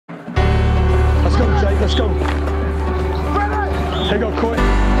go, Jake. Let's go. Here you go, Coy.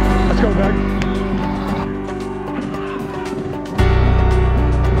 Let's go, back.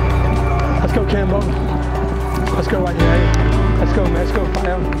 Let's go, Cambo. Let's go right here. Let's go, man. Let's go,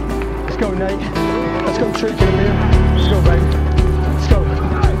 Fire. Let's go, Nate. Let's go, Trick. Get him here. Let's go, baby. Let's go.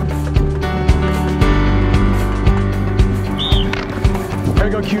 Here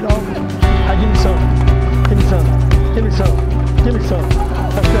you go, cute dog. Hey, give me some. Give me some. Give me some. Give me some.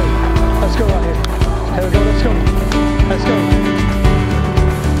 Let's go. Let's go right here. Here we go. Let's go. Let's go.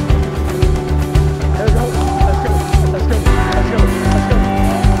 Here we go. Let's go. Let's go. Let's go. Let's go.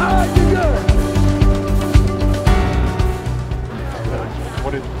 Ah, you good.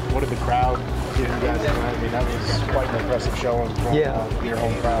 What did the crowd give you guys tonight? I mean, that was quite an impressive showing from your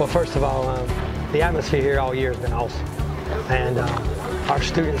home crowd. Well, first of all, the atmosphere here all year has been awesome. And our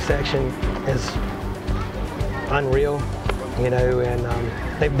student section is unreal, you know, and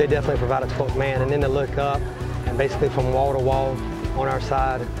they definitely provide us folk, man. And then to look up and basically from wall to wall on our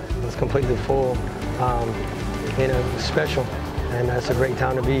side, it's completely full, you know, special. And it's a great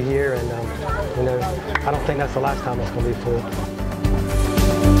time to be here. And, you know, I don't think that's the last time it's going to be full.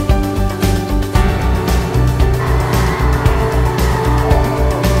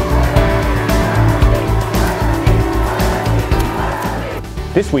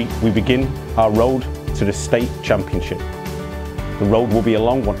 This week we begin our road to the state championship. The road will be a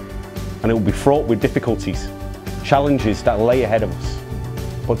long one and it will be fraught with difficulties, challenges that lay ahead of us.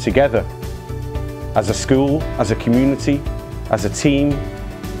 But together, as a school, as a community, as a team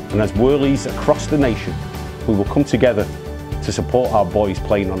and as whirlies across the nation, we will come together to support our boys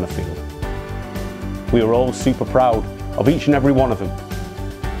playing on the field. We are all super proud of each and every one of them.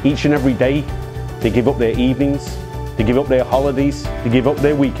 Each and every day they give up their evenings, they give up their holidays, they give up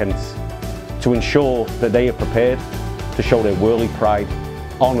their weekends to ensure that they are prepared to show their whirly pride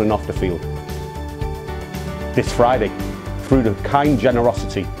on and off the field. This Friday, through the kind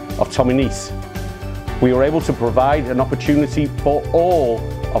generosity of Tommy Neese, we were able to provide an opportunity for all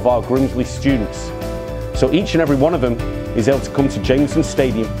of our Grimsley students. So each and every one of them is able to come to Jameson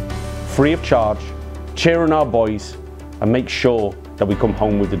Stadium free of charge, cheer on our boys and make sure that we come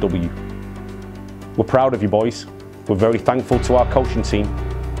home with the W. We're proud of you boys. We're very thankful to our coaching team,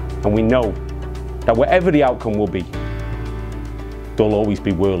 and we know that whatever the outcome will be, there'll always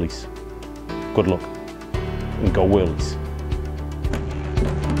be whirlies. Good luck, and go whirlies.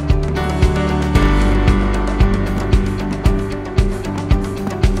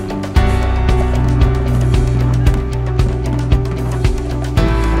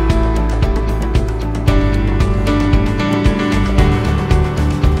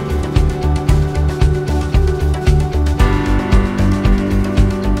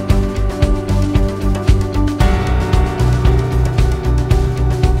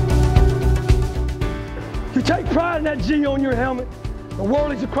 You take pride in that G on your helmet, the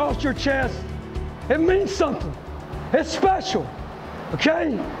whirlies across your chest. It means something. It's special,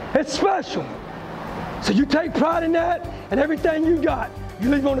 okay? It's special. So you take pride in that, and everything you got, you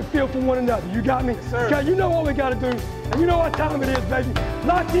leave on the field for one another. You got me? Yes, sir. Okay, you know what we got to do, and you know what time it is, baby.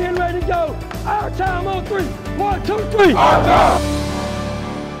 Locked in, ready to go. Our time on 3. 1, 2, 3. Our time.